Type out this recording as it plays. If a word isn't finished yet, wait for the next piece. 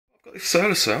I've got this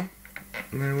solar cell.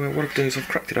 Now what I've done is I've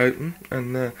cracked it open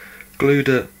and glued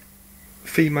a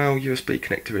female USB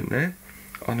connector in there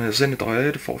on a Zener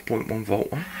diode, a 5.1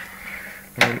 volt one.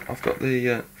 And I've got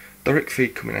the direct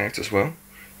feed coming out as well,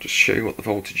 just to show you what the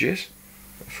voltage is.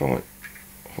 If I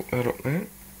hook that up there,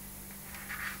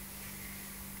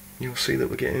 you'll see that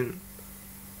we're getting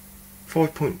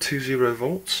 5.20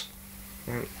 volts.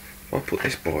 And if I put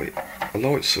this by a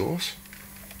light source,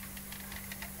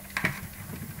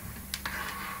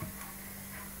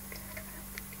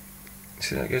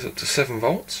 see that goes up to 7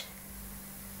 volts.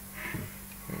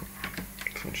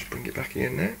 So I'll just bring it back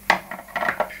in there.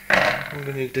 What I'm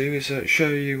going to do is show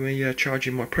you me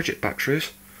charging my project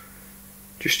batteries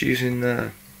just using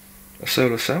a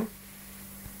solar cell.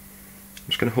 I'm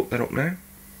just going to hook that up now.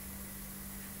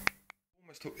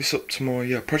 Almost hooked this up to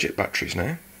my project batteries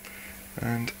now,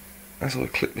 and as I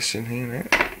clip this in here now,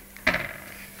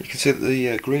 you can see that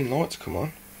the green lights come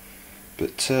on,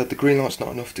 but the green light's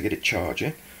not enough to get it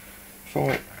charging. If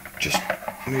I just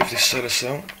move this solar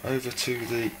cell over to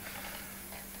the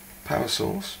power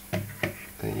source,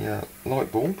 the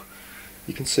light bulb,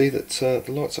 you can see that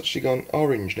the light's actually gone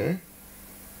orange now,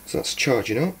 so that's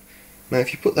charging up. Now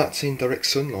if you put that in direct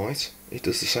sunlight, it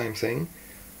does the same thing,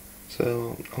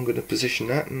 so I'm going to position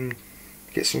that and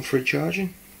get some free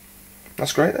charging.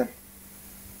 That's great then.